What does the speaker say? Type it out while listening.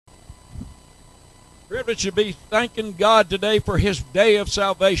Privilege to be thanking God today for His day of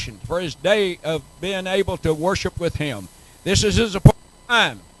salvation, for His day of being able to worship with Him. This is His appointed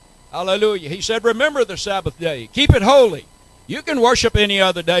time. Hallelujah. He said, remember the Sabbath day. Keep it holy. You can worship any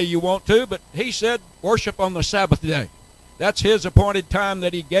other day you want to, but He said worship on the Sabbath day. That's His appointed time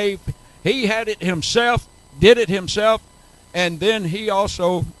that He gave. He had it Himself, did it Himself, and then He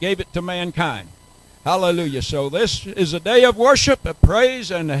also gave it to mankind. Hallelujah. So this is a day of worship, of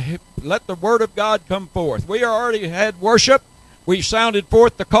praise, and let the Word of God come forth. We already had worship. We sounded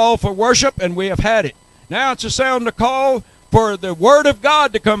forth the call for worship, and we have had it. Now it's a sound the call for the Word of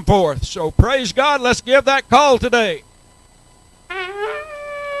God to come forth. So praise God. Let's give that call today.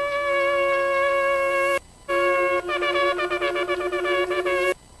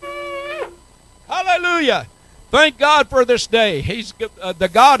 Hallelujah. Thank God for this day. He's the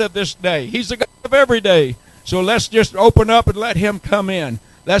God of this day. He's the God of every day. So let's just open up and let Him come in.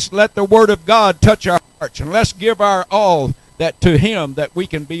 Let's let the Word of God touch our hearts. And let's give our all that to Him, that we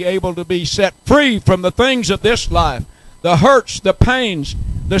can be able to be set free from the things of this life. The hurts, the pains,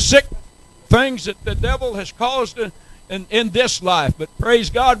 the sick things that the devil has caused in this life. But praise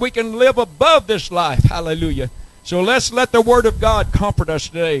God, we can live above this life. Hallelujah. So let's let the Word of God comfort us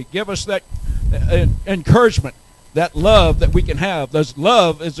today. Give us that encouragement, that love that we can have. This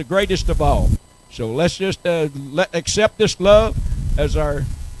love is the greatest of all. So let's just accept this love as our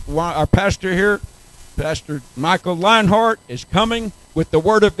pastor here, Pastor Michael Leonheart, is coming with the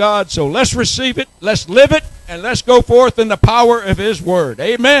Word of God. So let's receive it, let's live it, and let's go forth in the power of His Word.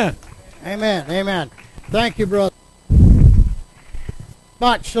 Amen. Amen. Amen. Thank you, brother.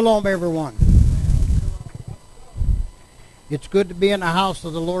 But shalom, everyone. It's good to be in the house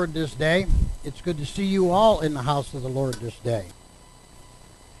of the Lord this day. It's good to see you all in the house of the Lord this day.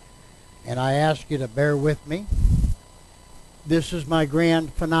 And I ask you to bear with me. This is my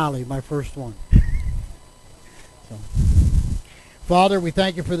grand finale, my first one. So, Father, we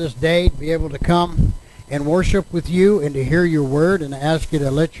thank you for this day, to be able to come and worship with you and to hear your word, and I ask you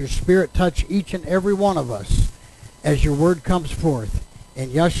to let your Spirit touch each and every one of us as your word comes forth. In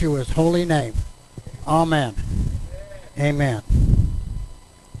Yeshua's holy name. Amen. Amen.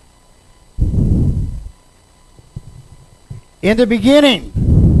 In the beginning,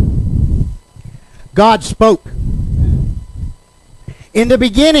 God spoke. In the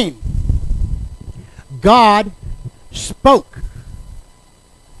beginning, God spoke.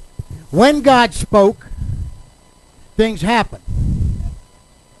 When God spoke, things happen.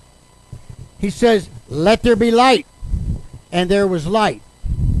 He says, let there be light, and there was light.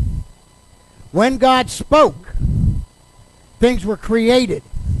 When God spoke, things were created.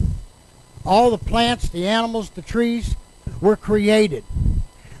 All the plants, the animals, the trees were created.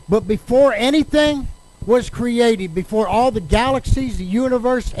 But before anything was created, before all the galaxies, the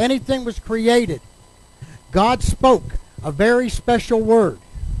universe, anything was created, God spoke a very special word.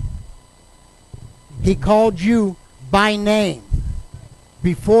 He called you by name.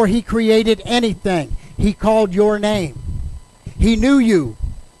 Before He created anything, He called your name. He knew you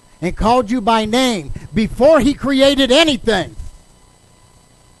and called you by name before He created anything.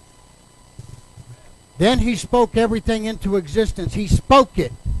 Then He spoke everything into existence. He spoke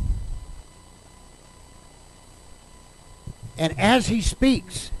it. And as He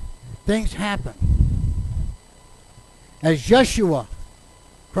speaks, things happen. As Yeshua,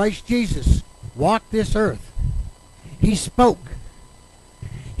 Christ Jesus, walked this earth, He spoke.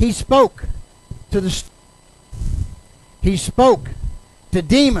 He spoke to the... He spoke to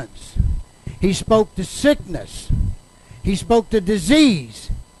demons. He spoke to sickness. He spoke to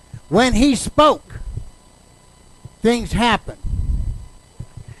disease. When He spoke, things happened.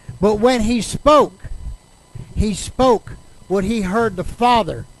 But when He spoke what He heard the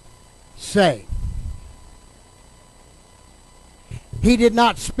Father say. He did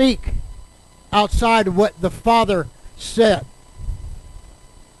not speak outside of what the Father said.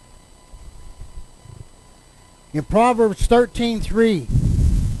 In Proverbs 13:3,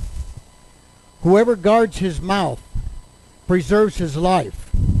 whoever guards his mouth preserves his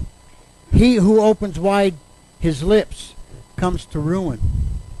life. He who opens wide his lips comes to ruin.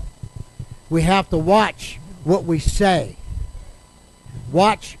 We have to watch what we say.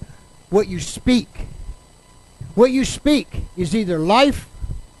 Watch what you speak. What you speak is either life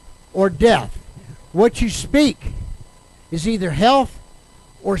or death. What you speak is either health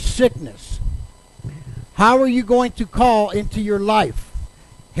or sickness. How are you going to call into your life?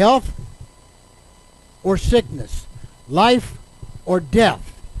 Health or sickness? Life or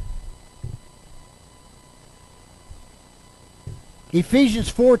death?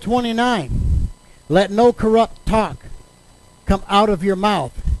 Ephesians 4:29. Let no corrupt talk come out of your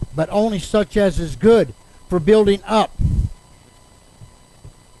mouth, but only such as is good for building up,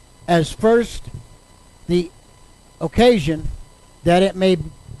 as first the occasion, that it may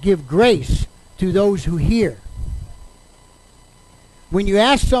give grace to those who hear. When you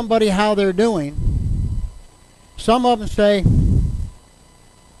ask somebody how they're doing, some of them say,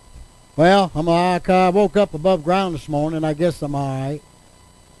 well, I woke up above ground this morning, I guess I'm all right.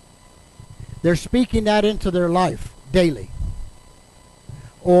 They're speaking that into their life daily.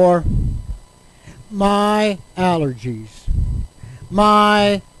 Or, my allergies,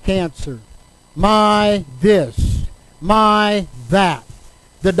 my cancer, my this, my that.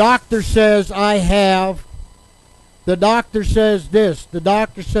 The doctor says I have, the doctor says this, the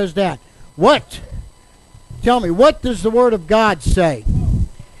doctor says that. What? Tell me, what does the Word of God say?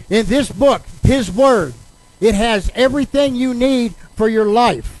 In this book, His Word, it has everything you need for your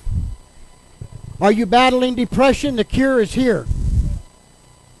life. Are you battling depression? The cure is here.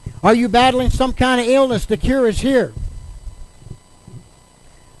 Are you battling some kind of illness? The cure is here.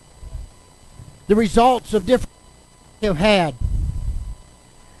 The results of different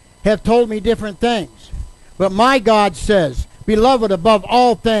have told me different things. But my God says, beloved, above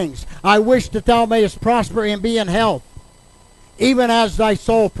all things, I wish that thou mayest prosper and be in health, even as thy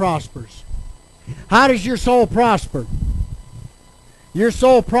soul prospers. How does your soul prosper? Your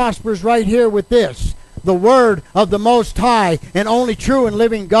soul prospers right here with this, the Word of the Most High and only true and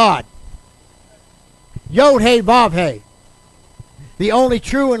living God. Yod He Vav He. The only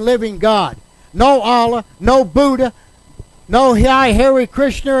true and living God. No Allah, no Buddha, no Hare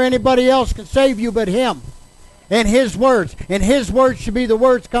Krishna or anybody else can save you but Him and His words. And His words should be the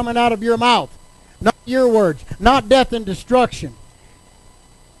words coming out of your mouth. Not your words. Not death and destruction.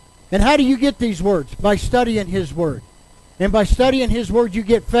 And how do you get these words? By studying His Word. And by studying His Word you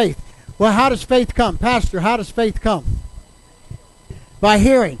get faith. Well, how does faith come? Pastor, how does faith come? By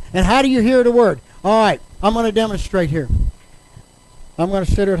hearing. And how do you hear the Word? All right, I'm going to demonstrate here. I'm going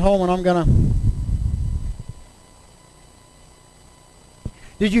to sit at home and I'm going to...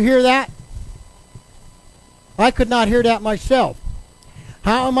 Did you hear that? I could not hear that myself.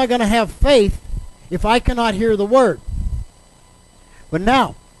 How am I going to have faith if I cannot hear the Word? But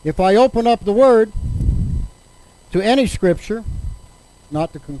now, if I open up the Word to any scripture,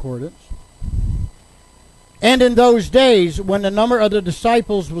 not the concordance, and in those days when the number of the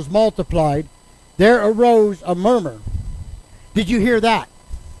disciples was multiplied, there arose a murmur. Did you hear that?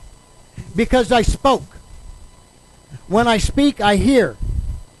 Because I spoke. When I speak, I hear.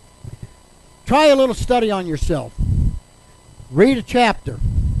 Try a little study on yourself. Read a chapter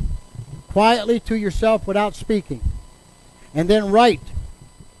quietly to yourself without speaking. And then write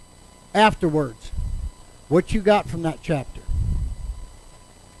afterwards what you got from that chapter.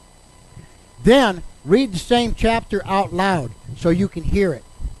 Then read the same chapter out loud so you can hear it.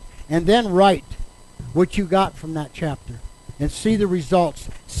 And then write what you got from that chapter. And see the results.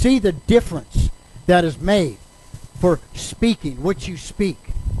 See the difference that is made for speaking what you speak.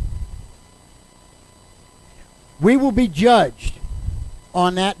 We will be judged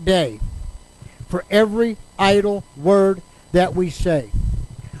on that day for every idle word that we say.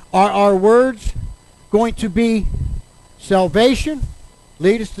 Are our words going to be salvation,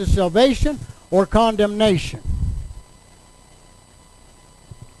 lead us to salvation, or condemnation?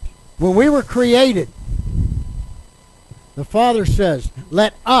 When we were created, the Father says,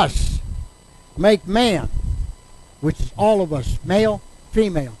 let us make man, which is all of us, male,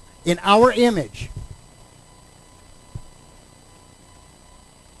 female, in our image.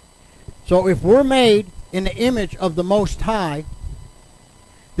 So if we're made in the image of the Most High,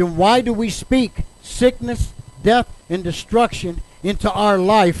 then why do we speak sickness, death, and destruction into our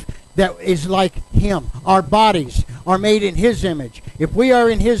life that is like Him? Our bodies are made in His image. If we are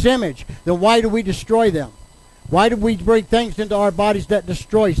in His image, then why do we destroy them? Why do we bring things into our bodies that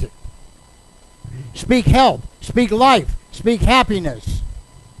destroys it? Speak health, speak life, speak happiness.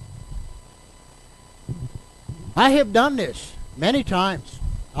 I have done this many times.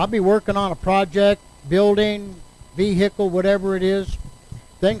 I'll be working on a project, building, vehicle, whatever it is.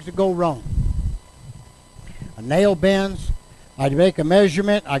 Things that go wrong. A nail bends. I make a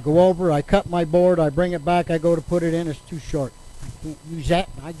measurement. I go over. I cut my board. I bring it back. I go to put it in. It's too short. I can't use that.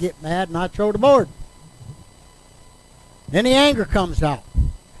 I get mad and I throw the board. Then the anger comes out.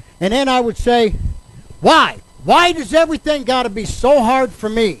 And then I would say, why? Why does everything got to be so hard for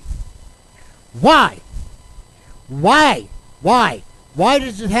me? Why? Why? Why? Why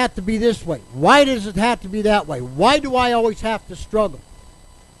does it have to be this way? Why does it have to be that way? Why do I always have to struggle?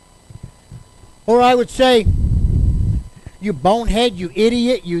 Or I would say, you bonehead, you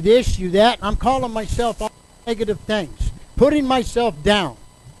idiot, you this, you that. I'm calling myself all negative things. Putting myself down.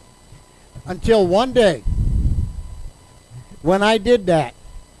 Until one day, when I did that,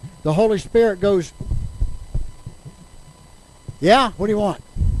 the Holy Spirit goes, yeah, what do you want?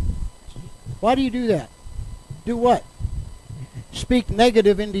 Why do you do that? Do what? Speak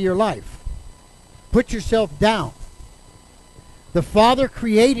negative into your life. Put yourself down. The Father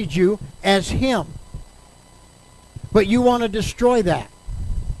created you as Him. But you want to destroy that.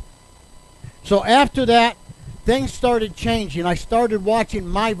 So after that, things started changing. I started watching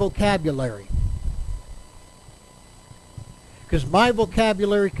my vocabulary. Because my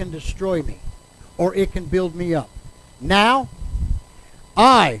vocabulary can destroy me. Or it can build me up. Now,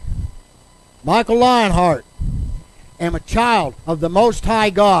 I, Michael Leonheart, am a child of the Most High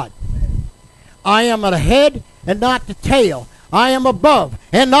God. I am the head and not the tail. I am above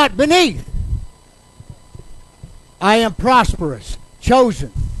and not beneath. I am prosperous,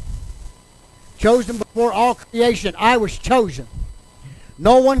 chosen. Chosen before all creation. I was chosen.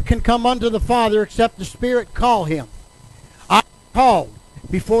 No one can come unto the Father except the Spirit call him. I was called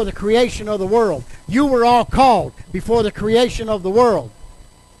before the creation of the world. You were all called before the creation of the world.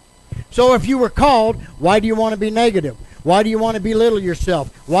 So if you were called, why do you want to be negative? Why do you want to belittle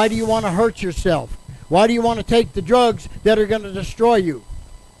yourself? Why do you want to hurt yourself? Why do you want to take the drugs that are going to destroy you?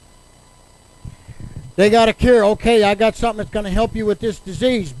 They got a cure. Okay, I got something that's going to help you with this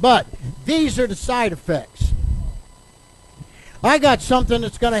disease, but these are the side effects. I got something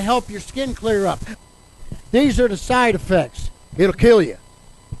that's going to help your skin clear up. These are the side effects. It'll kill you.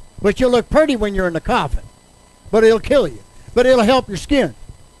 But you'll look pretty when you're in the coffin. But it'll kill you. But it'll help your skin.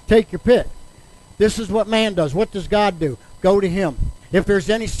 Take your pick. This is what man does. What does God do? Go to Him. If there's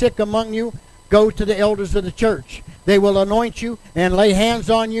any sick among you, go to the elders of the church. They will anoint you and lay hands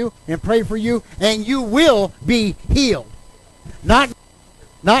on you and pray for you, and you will be healed. Not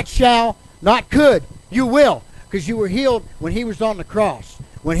shall, not could. You will, because you were healed when He was on the cross.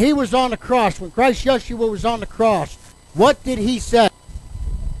 When He was on the cross, when Christ Yeshua was on the cross, what did He say?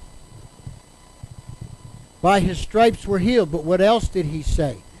 By His stripes we're healed. But what else did He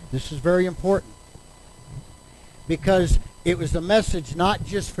say? This is very important. Because it was a message not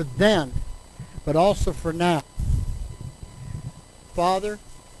just for then, but also for now. Father,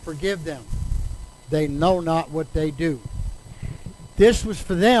 forgive them. They know not what they do. This was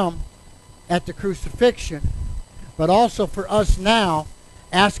for them at the crucifixion, but also for us now,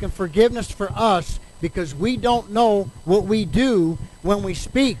 asking forgiveness for us, because we don't know what we do when we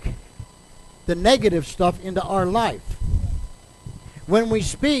speak the negative stuff into our life. When we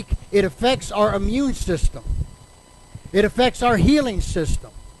speak, it affects our immune system. It affects our healing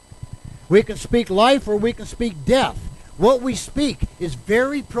system. We can speak life or we can speak death. What we speak is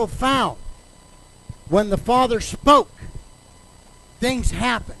very profound. When the Father spoke, things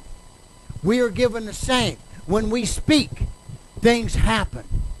happen. We are given the same. When we speak, things happen.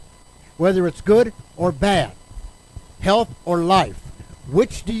 Whether it's good or bad, health or life.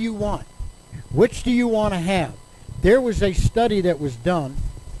 Which do you want? Which do you want to have? There was a study that was done.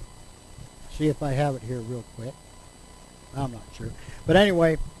 See if I have it here real quick. I'm not sure. But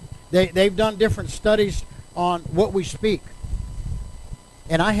anyway, they've done different studies on what we speak.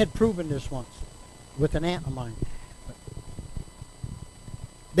 And I had proven this once with an aunt of mine.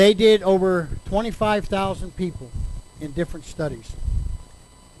 They did over 25,000 people in different studies.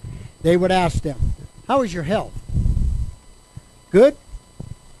 They would ask them, how is your health? Good?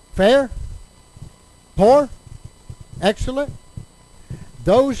 Fair? Poor? Excellent?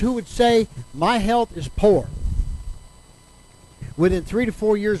 Those who would say, my health is poor, within 3 to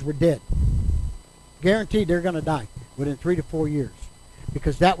 4 years were dead. Guaranteed they're going to die within 3 to 4 years.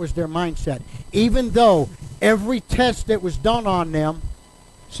 Because that was their mindset. Even though every test that was done on them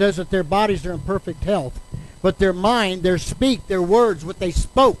says that their bodies are in perfect health, but their mind, their speak, their words, what they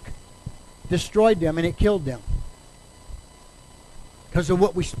spoke, destroyed them and it killed them. Because of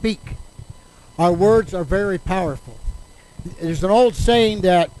what we speak. Our words are very powerful. There's an old saying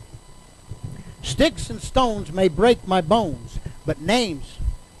that sticks and stones may break my bones, but names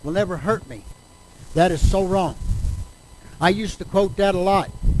will never hurt me. That is so wrong. I used to quote that a lot.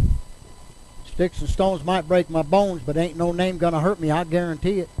 Sticks and stones might break my bones, but ain't no name gonna hurt me, I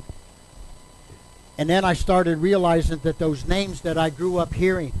guarantee it. And then I started realizing that those names that I grew up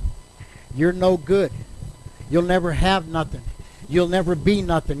hearing, you're no good. You'll never have nothing. You'll never be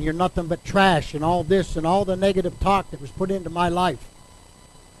nothing. You're nothing but trash and all this and all the negative talk that was put into my life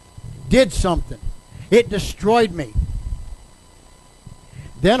did something. It destroyed me.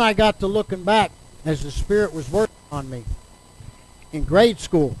 Then I got to looking back as the Spirit was working on me. In grade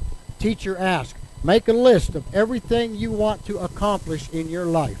school, teacher asked, make a list of everything you want to accomplish in your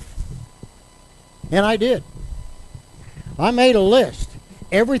life. And I did. I made a list.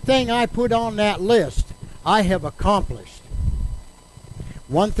 Everything I put on that list, I have accomplished.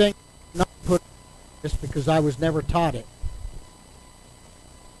 One thing I not put on this because I was never taught it.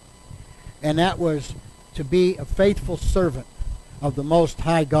 And that was to be a faithful servant of the Most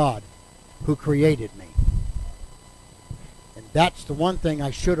High God who created me. And that's the one thing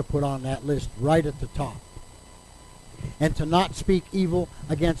I should have put on that list right at the top. And to not speak evil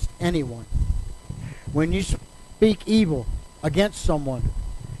against anyone. When you speak evil against someone,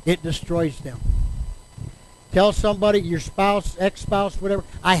 it destroys them. Tell somebody, your spouse, ex-spouse, whatever,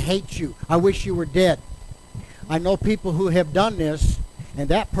 I hate you. I wish you were dead. I know people who have done this, and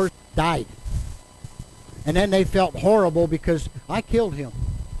that person died. And then they felt horrible because I killed him.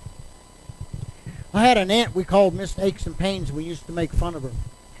 I had an aunt we called Miss Aches and Pains. We used to make fun of her.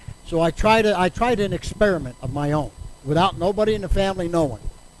 So I tried an experiment of my own without nobody in the family knowing.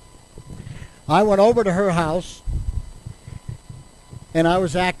 I went over to her house, and I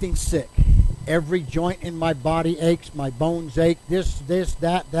was acting sick. Every joint in my body aches, my bones ache, this,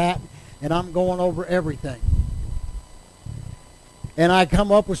 that, and I'm going over everything. And I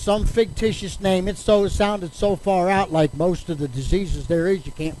come up with some fictitious name. It sounded so far out, like most of the diseases there is,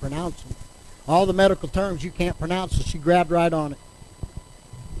 you can't pronounce them. All the medical terms you can't pronounce, so she grabbed right on it.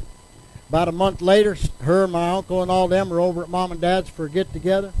 About a month later, her, my uncle, and all them were over at Mom and Dad's for a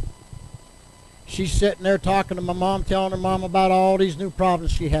get-together. She's sitting there talking to my mom, telling her mom about all these new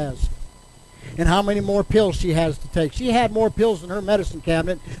problems she has and how many more pills she has to take. She had more pills in her medicine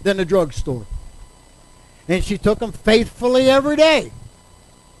cabinet than the drugstore. And she took them faithfully every day.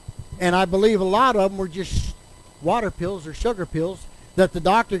 And I believe a lot of them were just water pills or sugar pills that the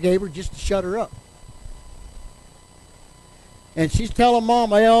doctor gave her just to shut her up. And she's telling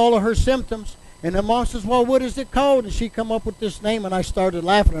Mom all of her symptoms. And then Mom says, well, what is it called? And she come up with this name, and I started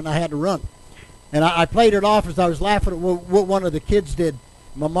laughing, and I had to run. And I played it off as I was laughing at what one of the kids did.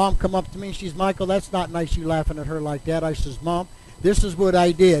 My mom come up to me, and she's, Michael, that's not nice you laughing at her like that. I says, Mom, this is what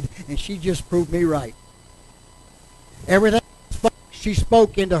I did, and she just proved me right. Everything she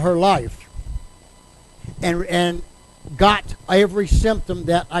spoke into her life and got every symptom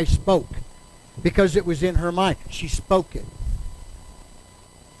that I spoke because it was in her mind. She spoke it.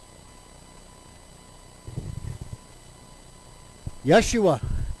 Yeshua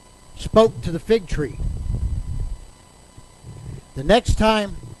spoke to the fig tree. The next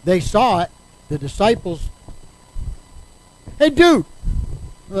time they saw it, the disciples, hey dude,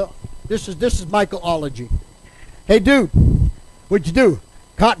 well, this is Michaelology. Hey dude, what'd you do?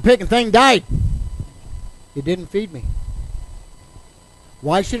 Cotton picking thing died. It didn't feed me.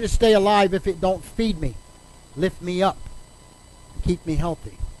 Why should it stay alive if it don't feed me? Lift me up. Keep me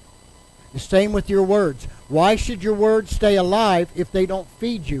healthy. The same with your words. Why should your words stay alive if they don't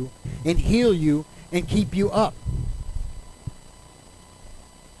feed you and heal you and keep you up?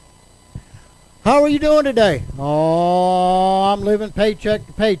 How are you doing today? Oh, I'm living paycheck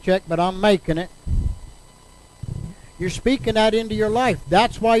to paycheck, but I'm making it. You're speaking that into your life.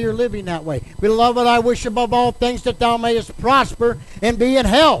 That's why you're living that way. Beloved, I wish above all things that thou mayest prosper and be in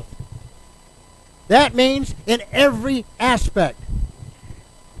health. That means in every aspect.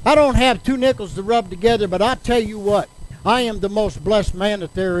 I don't have two nickels to rub together, but I tell you what, I am the most blessed man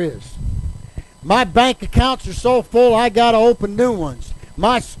that there is. My bank accounts are so full, I got to open new ones.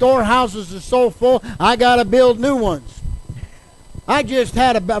 My storehouses are so full, I got to build new ones. I just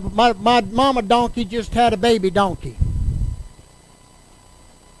had my mama donkey just had a baby donkey.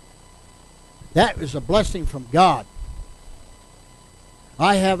 That is a blessing from God.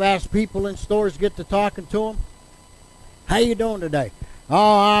 I have asked people in stores, get to talking to them. How you doing today?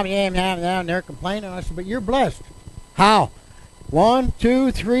 Oh, I'm down there complaining. I said, but you're blessed. How? 1,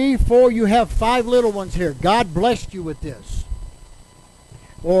 2, 3, 4. You have 5 little ones here. God blessed you with this.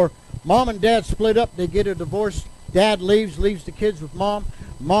 Or mom and dad split up. They get a divorce. Dad leaves the kids with mom.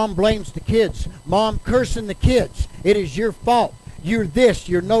 Mom blames the kids. Mom cursing the kids. It is your fault. You're this.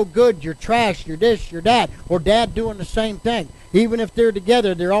 You're no good. You're trash. You're this. You're that. Or dad doing the same thing. Even if they're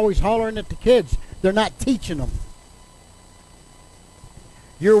together, they're always hollering at the kids. They're not teaching them.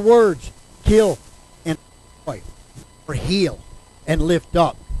 Your words kill and destroy, or heal and lift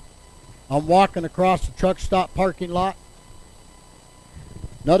up. I'm walking across the truck stop parking lot.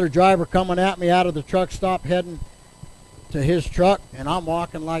 Another driver coming at me out of the truck stop heading to his truck, and I'm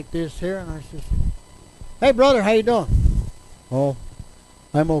walking like this here, and I says, hey brother, how you doing? Oh,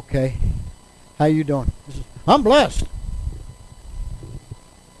 I'm okay. How you doing? He says, I'm blessed.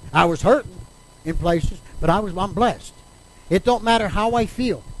 I was hurting in places, but I'm blessed. It don't matter how I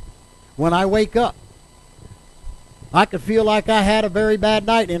feel when I wake up. I could feel like I had a very bad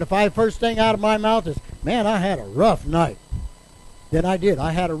night, and if first thing out of my mouth is, man, I had a rough night. Then I did.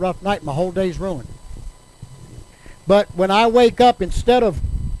 I had a rough night. My whole day's ruined. But when I wake up, instead of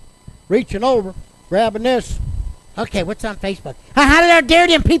reaching over, grabbing this, okay, what's on Facebook? How dare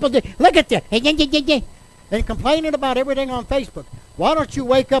them people do? Look at this. And complaining about everything on Facebook. Why don't you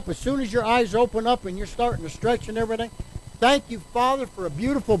wake up as soon as your eyes open up and you're starting to stretch and everything? Thank you, Father, for a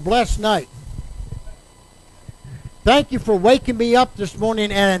beautiful, blessed night. Thank you for waking me up this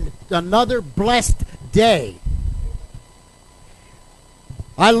morning and another blessed day.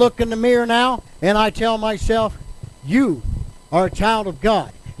 I look in the mirror now and I tell myself, you are a child of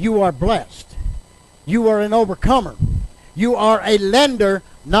God. You are blessed. You are an overcomer. You are a lender,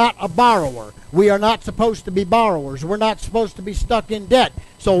 not a borrower. We are not supposed to be borrowers. We're not supposed to be stuck in debt.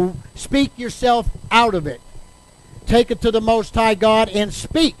 So speak yourself out of it. Take it to the Most High God and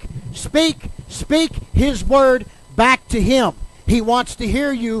speak. Speak His word back to Him. He wants to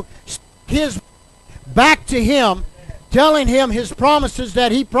hear you His back to Him, telling Him His promises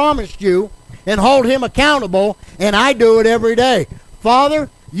that He promised you, and hold Him accountable. And I do it every day. Father,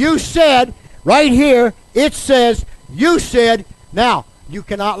 you said right here, it says, you said, now you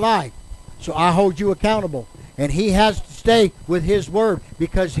cannot lie. So I hold you accountable. And He has to stay with His word,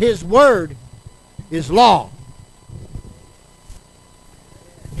 because His word is law.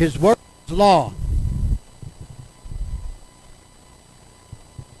 His word is law.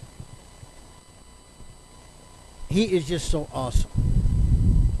 He is just so awesome.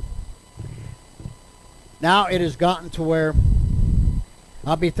 Now it has gotten to where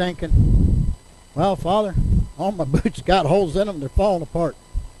I'll be thinking, well, Father, all my boots got holes in them. They're falling apart.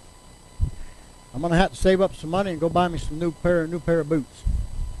 I'm going to have to save up some money and go buy me some new pair of boots.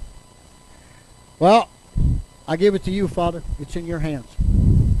 Well, I give it to you, Father. It's in your hands.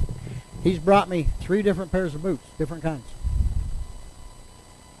 He's brought me 3 different pairs of boots, different kinds.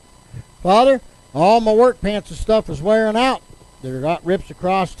 Father, all my work pants and stuff is wearing out. They've got rips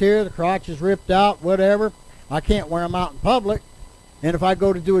across here. The crotch is ripped out, whatever. I can't wear them out in public. And if I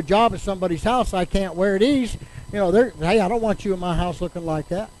go to do a job at somebody's house, I can't wear these. You know, hey, I don't want you in my house looking like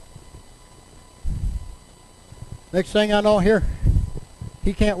that. Next thing I know, here,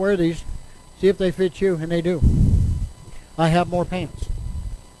 he can't wear these. See if they fit you, and they do. I have more pants.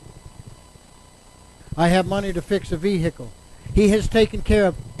 I have money to fix a vehicle. He has taken care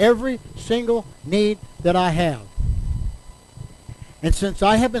of every single need that I have. And since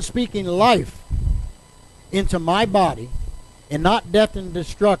I have been speaking life into my body and not death and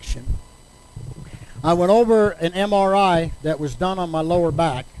destruction, I went over an MRI that was done on my lower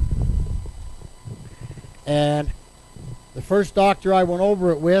back. And the first doctor I went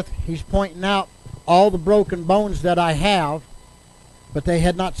over it with, he's pointing out all the broken bones that I have, but they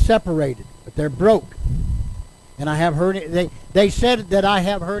had not separated, but they're broke. And I have they said that I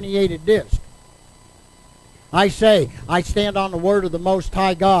have herniated disc. I say, I stand on the word of the Most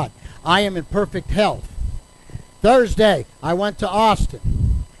High God. I am in perfect health. Thursday, I went to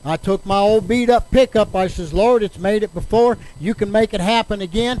Austin. I took my old beat-up pickup. I says, Lord, it's made it before. You can make it happen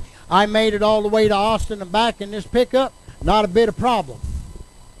again. I made it all the way to Austin and back in this pickup. Not a bit of problem.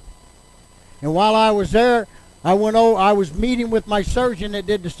 And while I was there, I was meeting with my surgeon that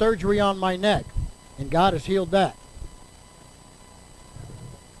did the surgery on my neck. And God has healed that.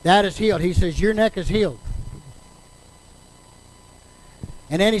 That is healed. He says, your neck is healed.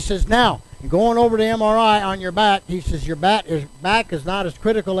 And then he says, now, going over the MRI on your back, he says, your back is not as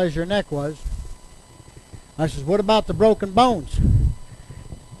critical as your neck was. I says, what about the broken bones?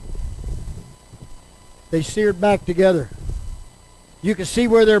 They seared back together. You can see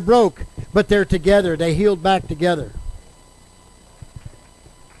where they're broke, but they're together. They healed back together.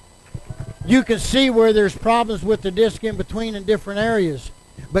 You can see where there's problems with the disc in between in different areas,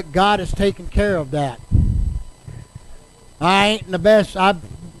 but God has taken care of that. I ain't in the best. I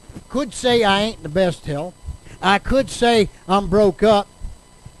could say I ain't in the best health. I could say I'm broke up,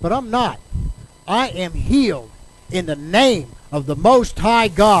 but I'm not. I am healed in the name of the Most High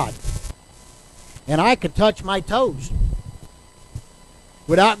God. And I can touch my toes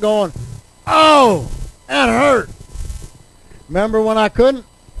without going, oh, that hurt. Remember when I couldn't?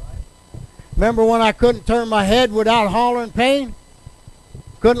 Remember when I couldn't turn my head without hollering pain?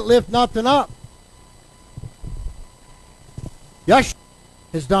 Couldn't lift nothing up. Yeshua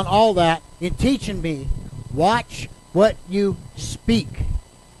has done all that in teaching me, watch what you speak.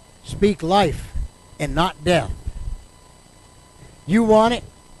 Speak life and not death. You want it,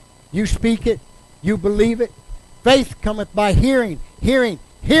 you speak it, you believe it. Faith cometh by hearing, hearing,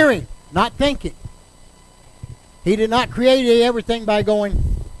 hearing, not thinking. He did not create everything by going,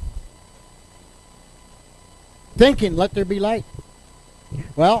 thinking, let there be light.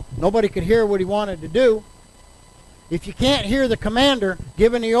 Well, nobody could hear what he wanted to do. If you can't hear the commander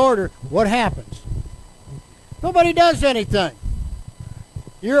giving the order, what happens? Nobody does anything.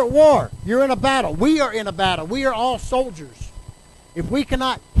 You're at war. You're in a battle. We are in a battle. We are all soldiers. If we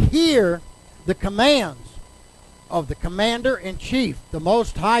cannot hear the commands of the commander-in-chief, the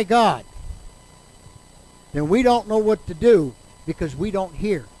Most High God, then we don't know what to do because we don't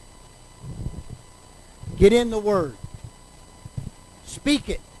hear. Get in the Word. Speak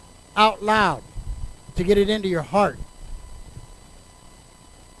it out loud to get it into your heart.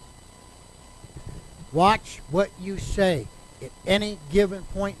 Watch what you say at any given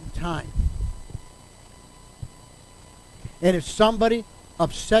point in time. And if somebody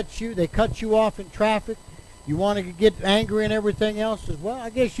upsets you, they cut you off in traffic, you want to get angry and everything else, says, well, I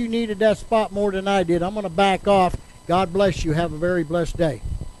guess you needed that spot more than I did. I'm going to back off. God bless you. Have a very blessed day.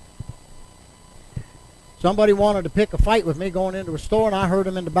 Somebody wanted to pick a fight with me going into a store, and I heard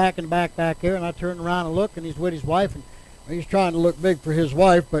him in the back there, and I turned around and looked, and he's with his wife, and he's trying to look big for his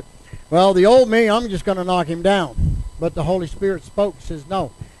wife, but, well, the old me, I'm just going to knock him down. But the Holy Spirit spoke and says,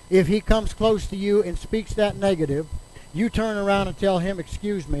 no, if he comes close to you and speaks that negative, you turn around and tell him,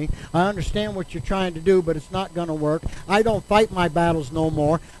 excuse me, I understand what you're trying to do, but it's not going to work. I don't fight my battles no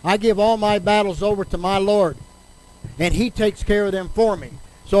more. I give all my battles over to my Lord, and he takes care of them for me.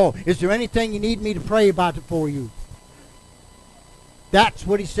 So, is there anything you need me to pray about it for you? That's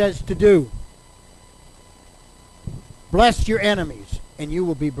what he says to do. Bless your enemies, and you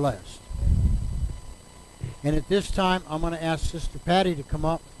will be blessed. And at this time, I'm going to ask Sister Patty to come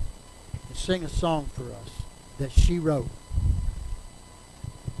up and sing a song for us that she wrote.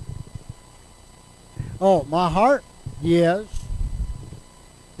 Oh, my heart? Yes.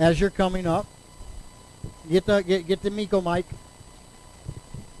 As you're coming up, get the Miko mic.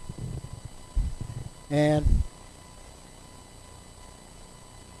 And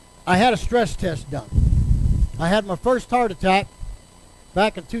I had a stress test done. I had my first heart attack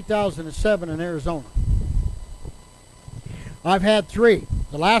back in 2007 in Arizona. I've had 3.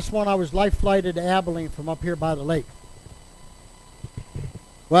 The last one I was life flighted to Abilene from up here by the lake.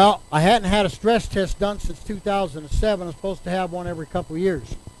 Well, I hadn't had a stress test done since 2007. I'm supposed to have one every couple of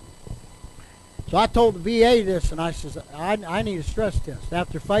years. So I told the VA this, and I says, I need a stress test.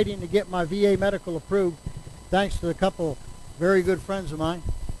 After fighting to get my VA medical approved, thanks to a couple very good friends of mine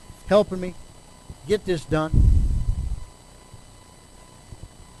helping me get this done.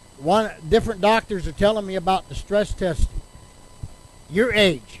 Different doctors are telling me about the stress testing. Your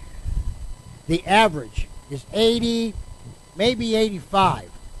age, the average is 80, maybe 85.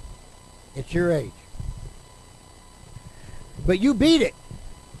 It's your age. But you beat it.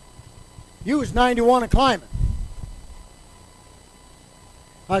 You was 91 and climbing.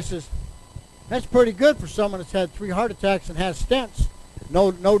 I says, that's pretty good for someone that's had 3 heart attacks and has stents.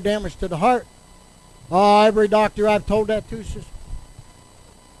 No damage to the heart. Oh, every doctor I've told that to says,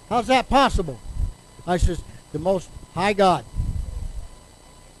 how's that possible? I says, the Most High God.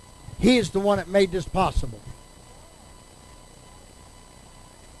 He is the one that made this possible.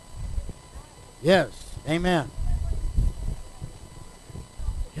 Yes. Amen.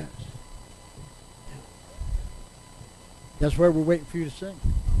 Yes. That's where we're waiting for you to sing.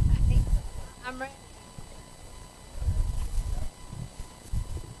 I'm ready.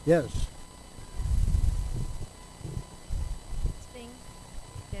 Yes. Sing.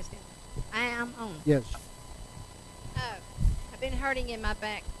 Yes, yes. I am on. Yes. I've been hurting in my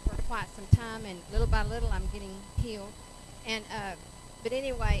back for quite some time, and little by little I'm getting healed. And but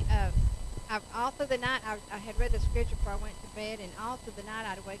anyway, all through the night I had read the scripture before I went to bed, and all through the night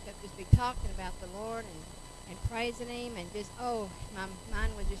I'd wake up just be talking about the Lord and praising Him, and just my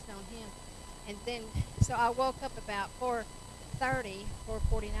mind was just on Him. And then so I woke up about 4:30,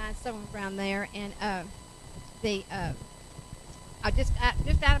 4:49, somewhere around there, and I just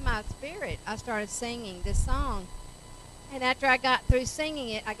out of my spirit I started singing this song. And after I got through singing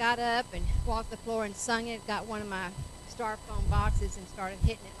it, I got up and walked the floor and sung it, got one of my styrofoam boxes and started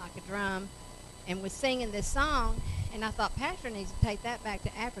hitting it like a drum, and was singing this song. And I thought, Pastor needs to take that back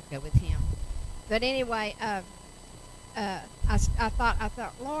to Africa with him. But anyway, I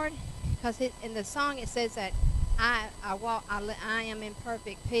thought, Lord, because in the song it says that I am in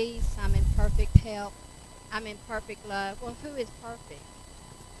perfect peace, I'm in perfect health, I'm in perfect love. Well, who is perfect?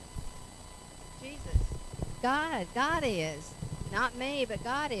 Jesus. God is. Not me, but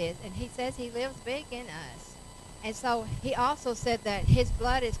God is. And He says He lives big in us. And so He also said that His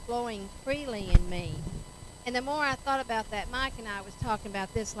blood is flowing freely in me. And the more I thought about that, Mike and I was talking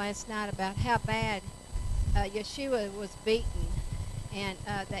about this last night, about how bad Yeshua was beaten, and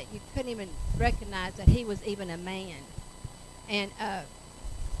that you couldn't even recognize that He was even a man. And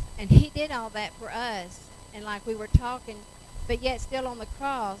He did all that for us. and like we were talking, but yet still on the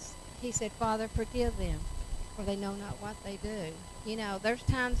cross, he said, Father, forgive them, for they know not what they do. You know, there's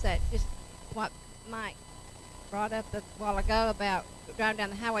times that just what Mike brought up a while ago about driving down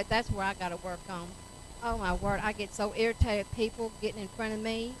the highway, that's where I got to work on. Oh, my word, I get so irritated at people getting in front of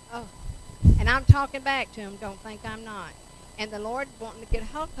me. Oh, and I'm talking back to them, don't think I'm not. And the Lord wanting to get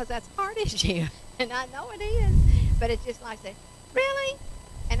hold, because that's heart issue. And I know it is. But it's just like I say, really?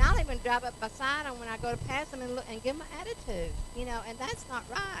 And I'll even drive up beside them when I go to pass them and look and give them an attitude, you know, and that's not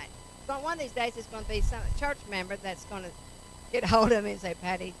right. But one of these days it's going to be some church member that's going to get hold of me and say,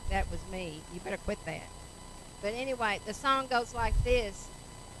 Patty, that was me. You better quit that. But anyway, the song goes like this,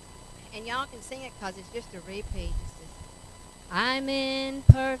 and y'all can sing it because it's just a repeat. It's just, I'm in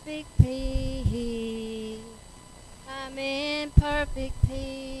perfect peace. I'm in perfect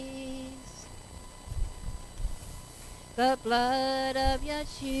peace. The blood of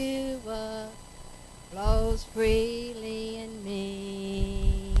Yeshua flows freely in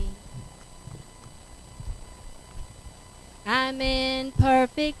me. I'm in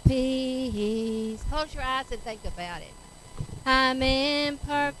perfect peace. Close your eyes and think about it. I'm in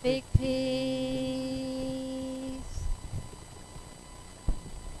perfect peace.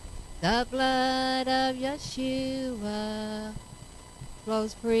 The blood of Yeshua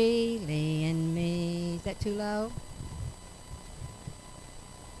flows freely in me. Is that too low?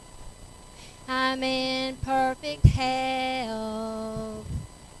 I'm in perfect health.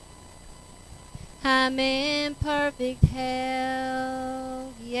 I'm in perfect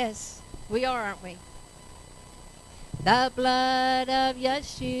health. Yes, we are, aren't we? The blood of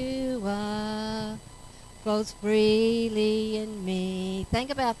Yeshua flows freely in me. Think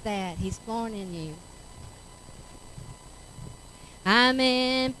about that. He's born in you. I'm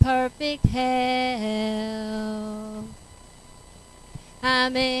in perfect health.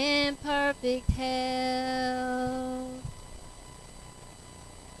 I'm in perfect health.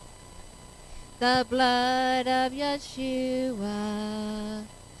 The blood of Yeshua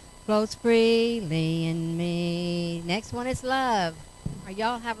flows freely in me. Next one is love. Are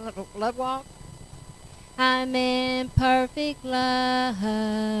y'all having a little love walk? I'm in perfect love.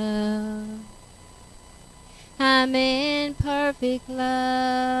 I'm in perfect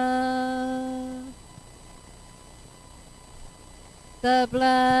love. The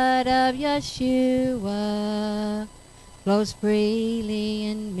blood of Yeshua flows freely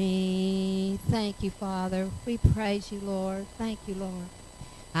in me. Thank you, Father. We praise you, Lord. Thank you, Lord.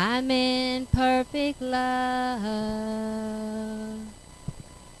 I'm in perfect love.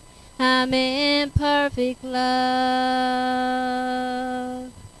 I'm in perfect love.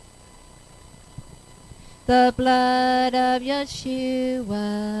 The blood of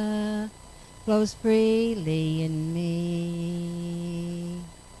Yeshua flows freely in me.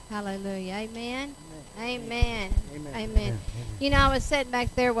 Hallelujah. Amen. Amen. Amen. Amen. You know, I was sitting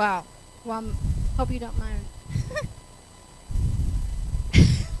back there while hope you don't mind.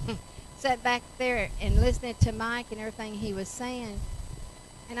 Sat back there and listening to Mike and everything he was saying.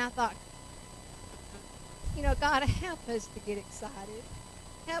 And I thought, you know, God, help us to get excited.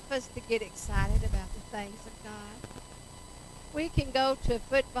 Help us to get excited about the things of God. We can go to a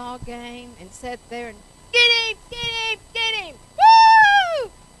football game and sit there and get him, get him, get him,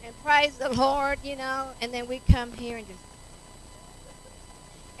 woo! And praise the Lord, you know. And then we come here and just,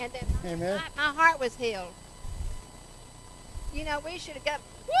 and then my heart was healed. You know, we should have got,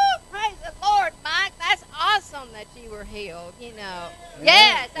 woo, praise the Lord, Mike. That's awesome that you were healed, you know. Amen.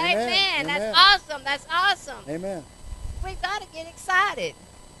 Yes, amen. That's awesome. That's awesome. Amen. We've got to get excited.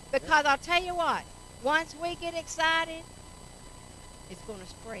 Because I'll tell you what, once we get excited, it's going to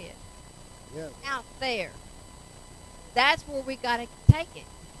spread out there. That's where we got to take it.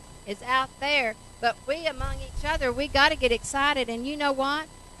 It's out there. But we among each other, we got to get excited. And you know what?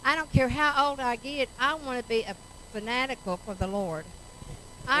 I don't care how old I get, I want to be a fanatical for the Lord.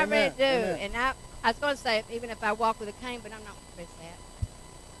 I really do. Amen. And I was going to say, even if I walk with a cane, but I'm not going to miss that.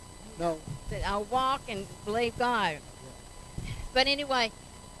 No. But I'll walk and believe God. Yeah. But anyway,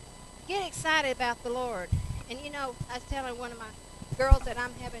 get excited about the Lord. And you know, I was telling one of my girls that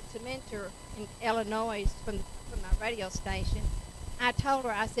I'm having to mentor in Illinois from my radio station. I told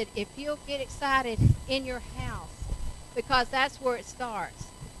her, I said, if you'll get excited in your house, because that's where it starts,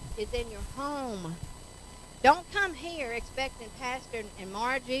 is in your home. Don't come here expecting Pastor and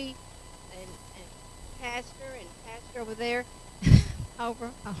Margie and Pastor over there,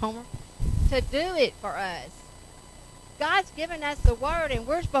 Homer, to do it for us. God's given us the Word, and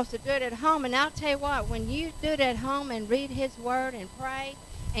we're supposed to do it at home. And I'll tell you what, when you do it at home and read His Word and pray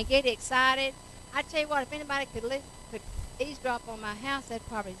and get excited, I tell you what, if anybody could eavesdrop on my house, they'd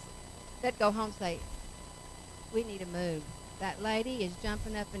go home and say, we need to move. That lady is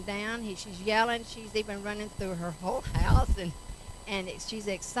jumping up and down. She's yelling. She's even running through her whole house, and she's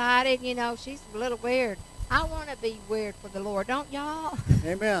excited. You know, she's a little weird. I want to be weird for the Lord, don't y'all?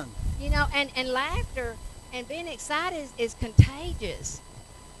 Amen. You know, and laughter and being excited is contagious.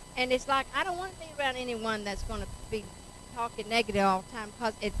 And it's like, I don't want to be around anyone that's going to be talking negative all the time,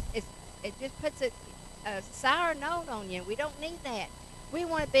 because it just puts a sour note on you. We don't need that. We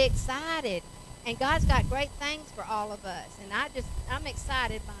want to be excited. And God's got great things for all of us. And I'm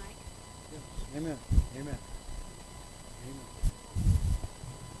excited, Mike. Yes. Amen. Amen. Amen.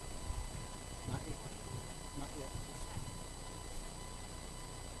 Not yet. Not yet.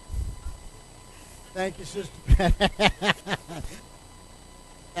 Thank you, Sister.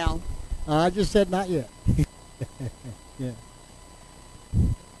 Now, I just said not yet. Yeah.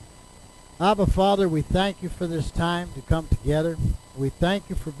 Abba, Father, we thank you for this time to come together. We thank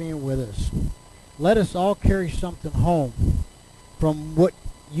you for being with us. Let us all carry something home from what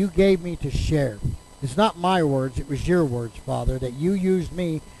you gave me to share. It's not my words, it was your words, Father, that you used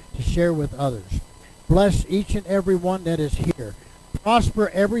me to share with others. Bless each and every one that is here. Prosper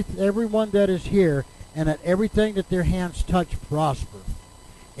everyone that is here, and let everything that their hands touch prosper.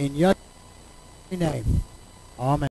 In your name, amen.